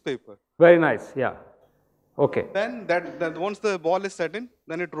learn in this paper. Very nice. Yeah. Okay. Then that once the ball is set in,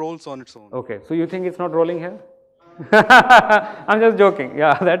 then it rolls on its own. Okay. So you think it's not rolling here? I'm just joking.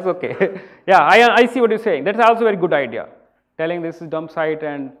 Yeah, that's okay. Yeah, I see what you're saying. That's also a very good idea. Telling this is dump site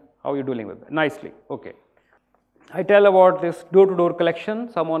and how you're dealing with it. Nicely. Okay. I tell about this door-to-door collection.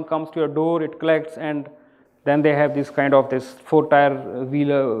 Someone comes to your door, it collects, and then they have this kind of this 4-tire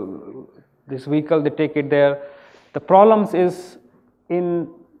wheeler, this vehicle, they take it there. The problems is in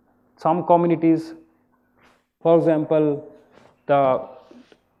some communities, for example,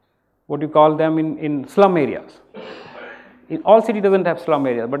 what you call them in slum areas. In all city doesn't have slum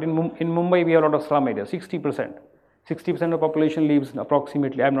areas, but in Mumbai we have a lot of slum areas, 60%. 60% of population lives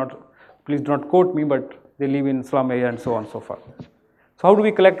approximately, please do not quote me, but they live in slum area and so on and so forth. So how do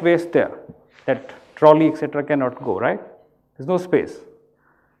we collect waste there? That trolley, etc. cannot go, right? There's no space.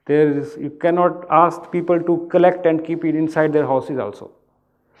 You cannot ask people to collect and keep it inside their houses also,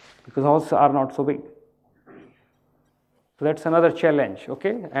 because houses are not so big. So that's another challenge,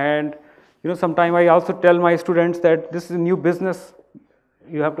 okay? And sometimes I also tell my students that this is a new business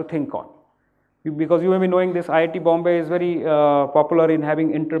you have to think on. Because you may be knowing this, IIT Bombay is very popular in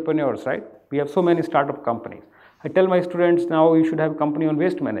having entrepreneurs, right? We have so many startup companies. I tell my students now you should have a company on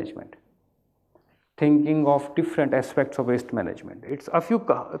waste management, thinking of different aspects of waste management. It's a few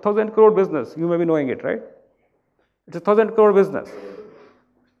 1,000 crore business, you may be knowing it, right? It's a 1,000 crore business.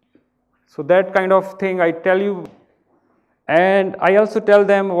 So that kind of thing I tell you, and I also tell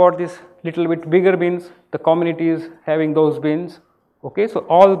them about this little bit bigger bins, the communities having those bins. Okay, so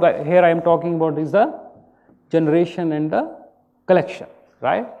here I am talking about is the generation and the collection,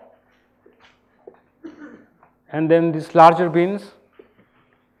 right? And then these larger bins,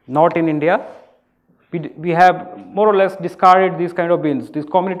 not in India. We have more or less discarded these kind of bins. These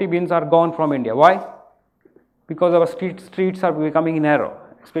community bins are gone from India. Why? Because our streets are becoming narrow,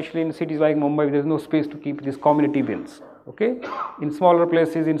 especially in cities like Mumbai. There is no space to keep these community bins. Okay, in smaller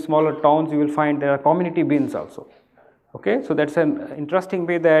places, in smaller towns, you will find there are community bins also. Okay, so that's an interesting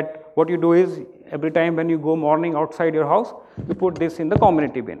way that what you do is every time when you go morning outside your house, you put this in the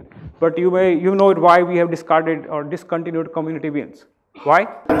community bin. But you know why we have discarded or discontinued community bins. Why?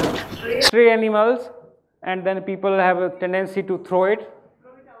 Stray animals, and then people have a tendency to throw it.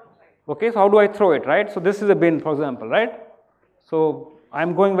 Okay, so how do I throw it, right? So this is a bin, for example, right? So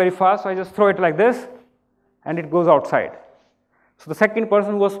I'm going very fast, so I just throw it like this, and it goes outside. So the second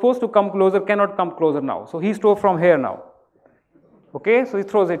person who was supposed to come closer cannot come closer now. So he throws from here now. Okay, so he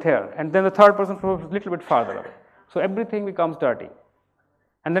throws it here, and then the third person throws a little bit farther away. So everything becomes dirty.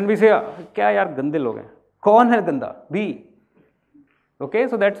 And then we say, "Kya yaar gande log hain? Kaun hai ganda? We." Okay,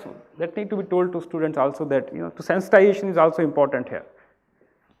 so that need to be told to students also that to sensitization is also important here.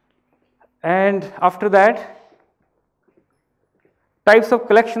 And after that, types of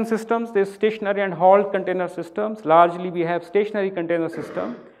collection systems, there is stationary and hauled container systems. Largely we have stationary container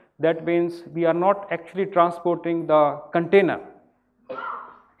system. That means we are not actually transporting the container.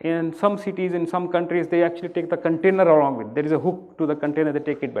 In some cities, in some countries, they actually take the container along with. There is a hook to the container, they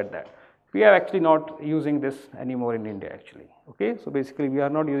take it by that. We are actually not using this anymore in India actually. Okay, so basically we are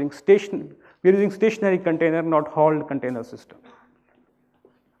not using we are using stationary container, not hauled container system.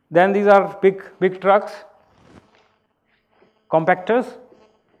 Then these are big trucks. Compactors.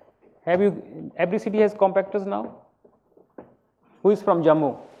 Every city has compactors now? Who is from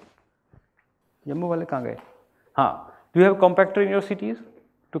Jammu? Jammu wale kahan gaye? Do you have compactor in your cities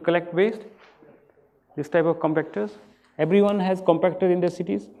to collect waste? This type of compactors? Everyone has compactor in their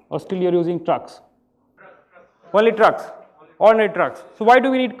cities, or still you are using trucks? Only trucks, ordinary trucks. So why do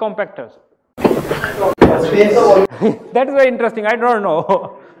we need compactors? That is very interesting. I don't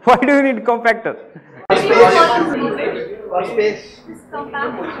know. Why do we need compactors?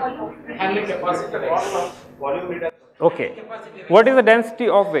 Okay. What is the density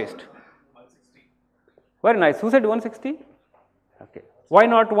of waste? Very nice. Who said 160? Okay. Why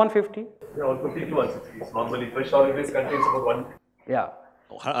not 150? Yeah, 150 to 160. Normally, fresh solid waste contains about 1. Yeah.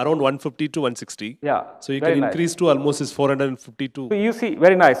 Around 150 to 160. Yeah. So you can increase to almost 450 to. So you see,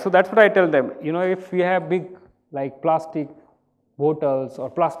 very nice. So that's what I tell them. If we have big like plastic bottles or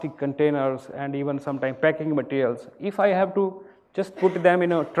plastic containers and even sometimes packing materials, if I have to just put them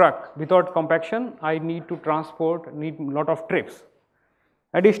in a truck without compaction, I need to need a lot of trips,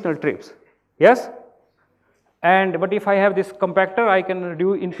 additional trips. Yes? But if I have this compactor, I can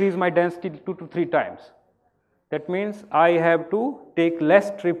increase my density 2 to 3 times. That means I have to take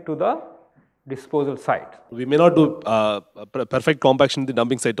less trip to the disposal site. We may not do perfect compaction in the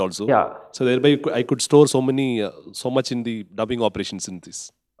dumping site also. Yeah. So thereby I could store so much in the dumping operations in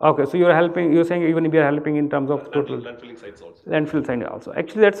this. Okay, so you're helping, you're saying even if you're helping in terms of total landfilling sites also. Landfill site also.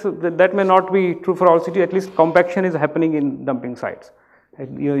 Actually, that may not be true for all cities. At least compaction is happening in dumping sites.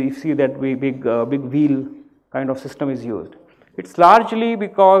 You see that big wheel kind of system is used. It's largely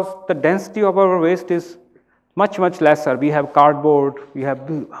because the density of our waste is much lesser. We have cardboard, we have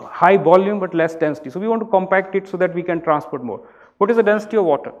high volume but less density. So we want to compact it so that we can transport more. What is the density of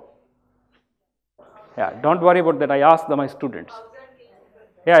water? Yeah, don't worry about that. I asked my students.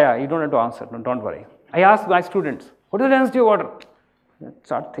 Yeah, you don't have to answer. No, don't worry. I asked my students, what is the density of water?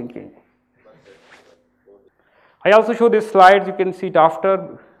 Start thinking. I also show these slides. You can see it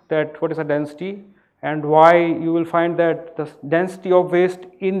after that. What is the density and why you will find that the density of waste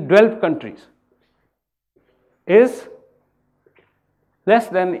in developed countries is less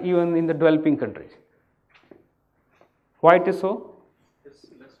than even in the developing countries. Why it is so?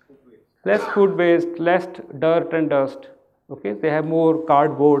 Less food waste, less dirt and dust. Okay, they have more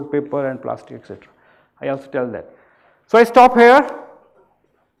cardboard, paper and plastic, etc. I also tell that. So I stop here,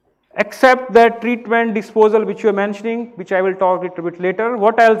 except that treatment disposal which you are mentioning, which I will talk a little bit later.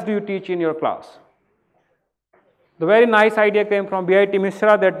 What else do you teach in your class? The very nice idea came from IIT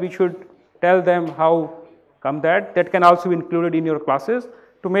Misra that we should tell them how come that can also be included in your classes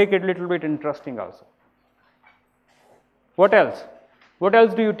to make it a little bit interesting also. What else? What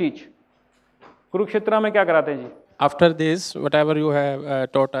else do you teach? Kurukshetra mein kya karate hain ji? After this, whatever you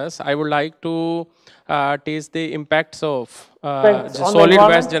have taught us, I would like to teach the impacts of the solid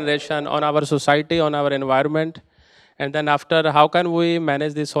waste generation on our society, on our environment, and then after, how can we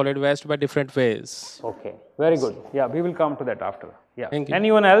manage the solid waste by different ways? Okay, very good. Yeah, we will come to that after. Yeah. Thank you.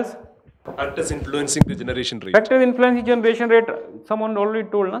 Anyone else? Factors influencing the generation rate. Factors influencing generation rate, someone already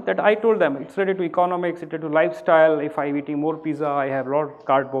told, that I told them, it's related to economics, it's related to lifestyle. If I'm eating more pizza, I have a lot of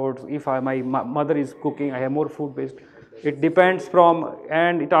cardboards. If my mother is cooking, I have more food waste. It depends from,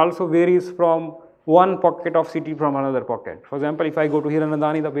 and it also varies from one pocket of city from another pocket. For example, if I go to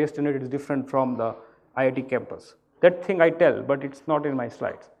Hiranandani, the waste generated is different from the IIT campus. That thing I tell, but it's not in my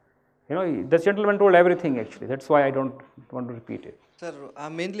slides. You know, the gentleman told everything actually. That's why I don't want to repeat it. Sir,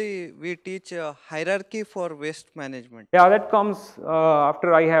 mainly we teach hierarchy for waste management. Yeah, that comes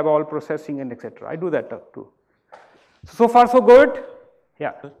after I have all processing and etc. I do that too. So far so good.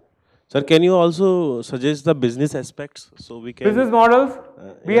 Yeah. Sir, can you also suggest the business aspects so we can... Business models?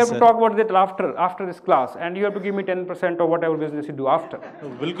 We yes, have to talk about that after this class, and you have to give me 10% of whatever business you do after.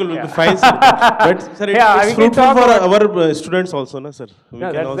 Will be fine, sir. But sir, it's fruitful for our students also, na, sir?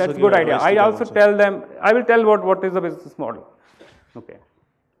 Yeah, that's a good idea. I also tell them, I will tell what is the business model. Okay.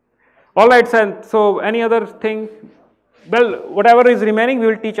 All right, sir. So any other thing? Well, whatever is remaining, we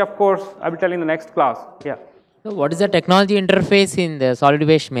will teach, of course. I will tell in the next class. Yeah. So what is the technology interface in the solid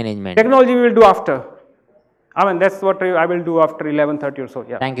waste management? Technology we will do after. I mean, that's what I will do after 11:30 or so.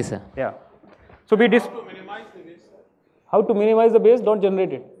 Yeah. Thank you, sir. Yeah. So we how to minimize the waste? Don't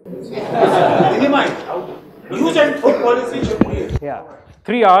generate it. Minimize. Use and throw policy should be. Yeah.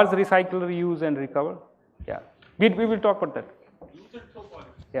 3 R's: recycle, reuse, and recover. Yeah. We will talk about that.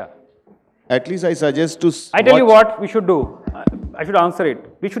 Yeah. At least I suggest to... I tell you what we should do. I should answer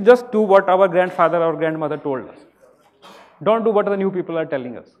it. We should just do what our grandfather or grandmother told us. Don't do what the new people are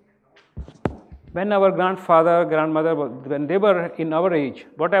telling us. When our grandfather, grandmother, when they were in our age,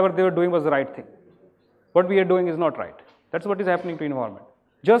 whatever they were doing was the right thing. What we are doing is not right. That's what is happening to environment.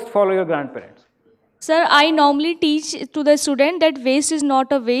 Just follow your grandparents. Sir, I normally teach to the student that waste is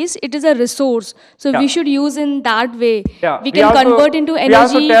not a waste, it is a resource. So we should use in that way. Yeah. We can convert into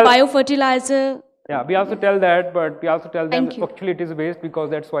energy, biofertilizer. Yeah, we also tell that, but we also tell them actually it is waste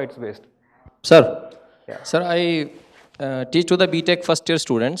because that's why it's waste. Sir, sir, I teach to the BTech first year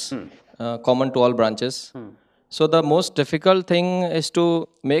students, common to all branches. So the most difficult thing is to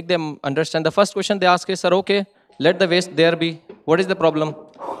make them understand. The first question they ask is, sir, okay, let the waste there be. What is the problem?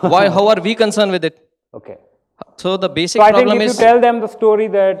 Why? How are we concerned with it? Okay. So the basic so problem I think if is... you tell them the story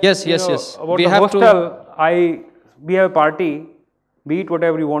that yes, about we the have hostel, we have a party, we eat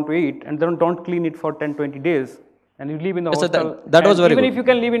whatever you want to eat, and then don't clean it for 10-20 days, and you live in the hostel. That was very even good. If you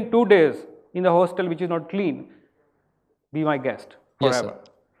can live in 2 days in the hostel which is not clean, be my guest forever.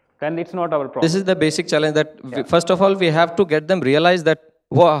 Yes, then it's not our problem. This is the basic challenge that first of all we have to get them realize that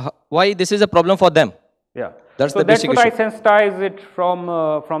why this is a problem for them. Yeah. That's so the that's basic what issue. I sensitize it from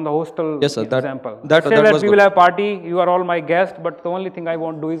the hostel example. That Say that was we good. will have a party, you are all my guests, but the only thing I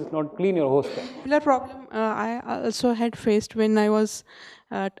won't do is not clean your hostel. Similar problem I also had faced when I was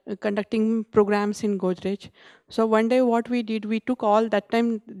conducting programs in Godrej. So one day what we did, we took all that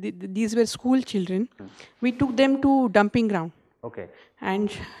time, these were school children, we took them to dumping ground. Okay.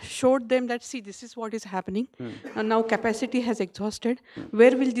 And showed them that, see, this is what is happening. And now capacity has exhausted.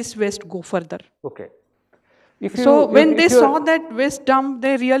 Where will this waste go further? Okay. So when they saw that waste dump,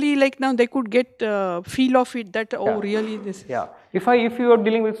 they really now they could get feel of it that, really this is. Yeah. If you are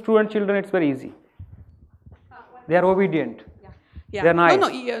dealing with student children, it's very easy. They are obedient. Yeah. They are nice.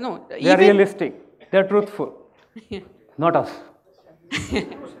 No. They are realistic. They are truthful. Not us.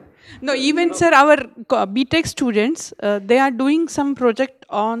 No, even sir, our BTech students, they are doing some project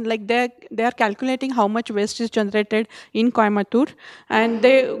on they are calculating how much waste is generated in Coimbatore, and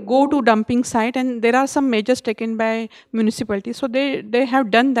they go to dumping site, and there are some measures taken by municipality. So they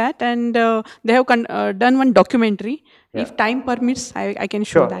have done that, and they have done one documentary. Yeah. If time permits, I can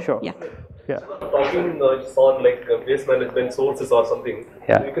show that. Sure. Yeah. Yeah. Talking on waste management sources or something.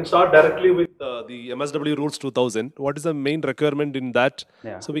 Yeah. You can start directly with the MSW rules 2000. What is the main requirement in that?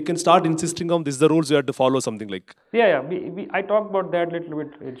 Yeah. So we can start insisting on this the rules you have to follow, something like. Yeah. I talked about that a little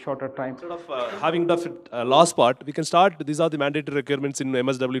bit in shorter time. Instead of having the last part, we can start. These are the mandatory requirements in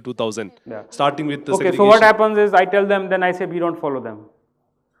MSW 2000. Yeah. Starting with the segregation. So what happens is I tell them, then I say we don't follow them.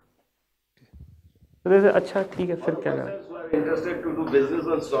 So they say, अच्छा ठीक है फिर क्या करें? Interested to do business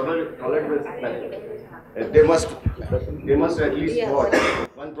on solid waste management. They must at least watch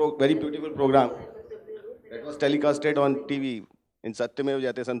one very beautiful program that was telecasted on TV in Satyamev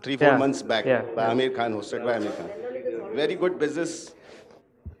Jayate some 3-4 months back by Amir Khan, hosted by Amir Khan. Very good business.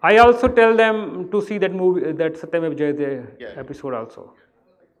 I also tell them to see that movie, that Satyamev Jayate episode also.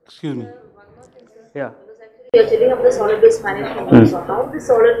 Excuse me. Yeah. You're telling about the solid waste management also. How the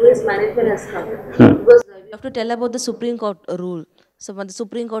solid waste management has come? Because you have to tell about the Supreme Court rule. So when the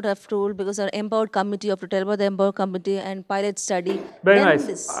Supreme Court have ruled, because our empowered committee, you have to tell about the empowered committee and pilot study. Very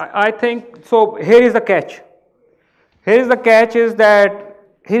nice. I think, so here is the catch. Here is the catch is that,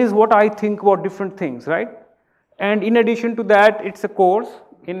 here is what I think about different things, right? And in addition to that, it's a course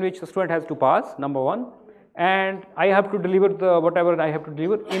in which the student has to pass, number one. And I have to deliver whatever I have to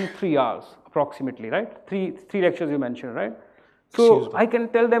deliver in 3 hours approximately, right? Three lectures you mentioned, right? So I can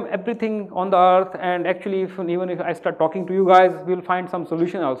tell them everything on the earth, and actually even if I start talking to you guys, we'll find some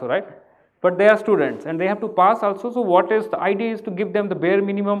solution also, right? But they are students and they have to pass also. So what is the idea is to give them the bare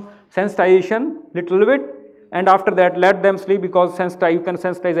minimum sensitization, little bit, and after that let them sleep, because you can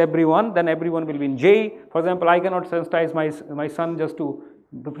sensitize everyone, then everyone will be in J. For example, I cannot sensitize my son just to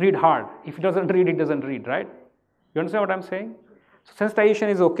read hard. If he doesn't read, he doesn't read, right? You understand what I'm saying? So sensitization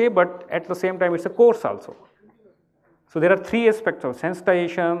is okay, but at the same time it's a course also. So there are 3 aspects of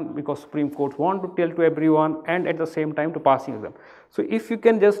sensitization, because Supreme Court want to tell to everyone, and at the same time to passing exam. So if you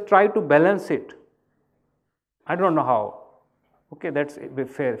can just try to balance it, I don't know how. Okay, that's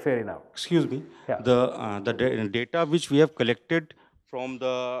fair enough. Excuse me. Yeah. The data which we have collected from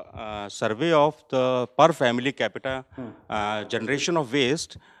the survey of the per family capita generation of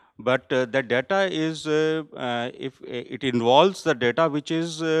waste, but that data is, if it involves the data which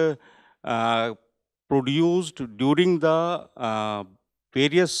is produced during the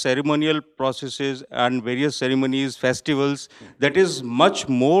various ceremonial processes and various ceremonies, festivals, that is much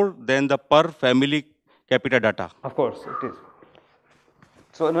more than the per family capita data. Of course, it is.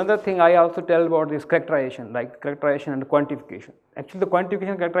 So another thing I also tell about this characterization, like characterization and quantification. Actually, the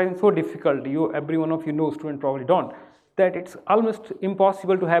quantification and characterization is so difficult. Every one of you know, students probably don't, that it's almost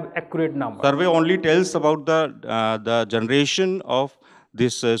impossible to have accurate numbers. Survey only tells about the generation of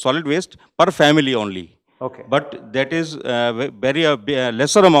this solid waste per family only. Okay. But that is very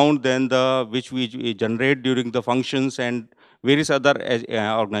lesser amount than the which we generate during the functions and various other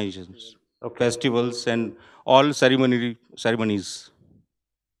organizations, festivals and all ceremonies.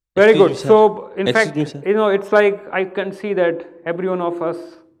 Very good. So in fact, it's like I can see that every one of us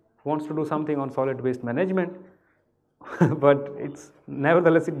wants to do something on solid waste management, but it's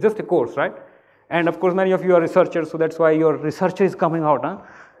nevertheless it's just a course, right? And of course, many of you are researchers, so that's why your research is coming out, huh?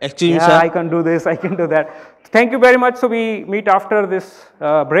 Excuse me, yeah, sir. I can do this, I can do that. Thank you very much. So we meet after this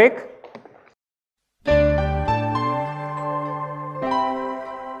break.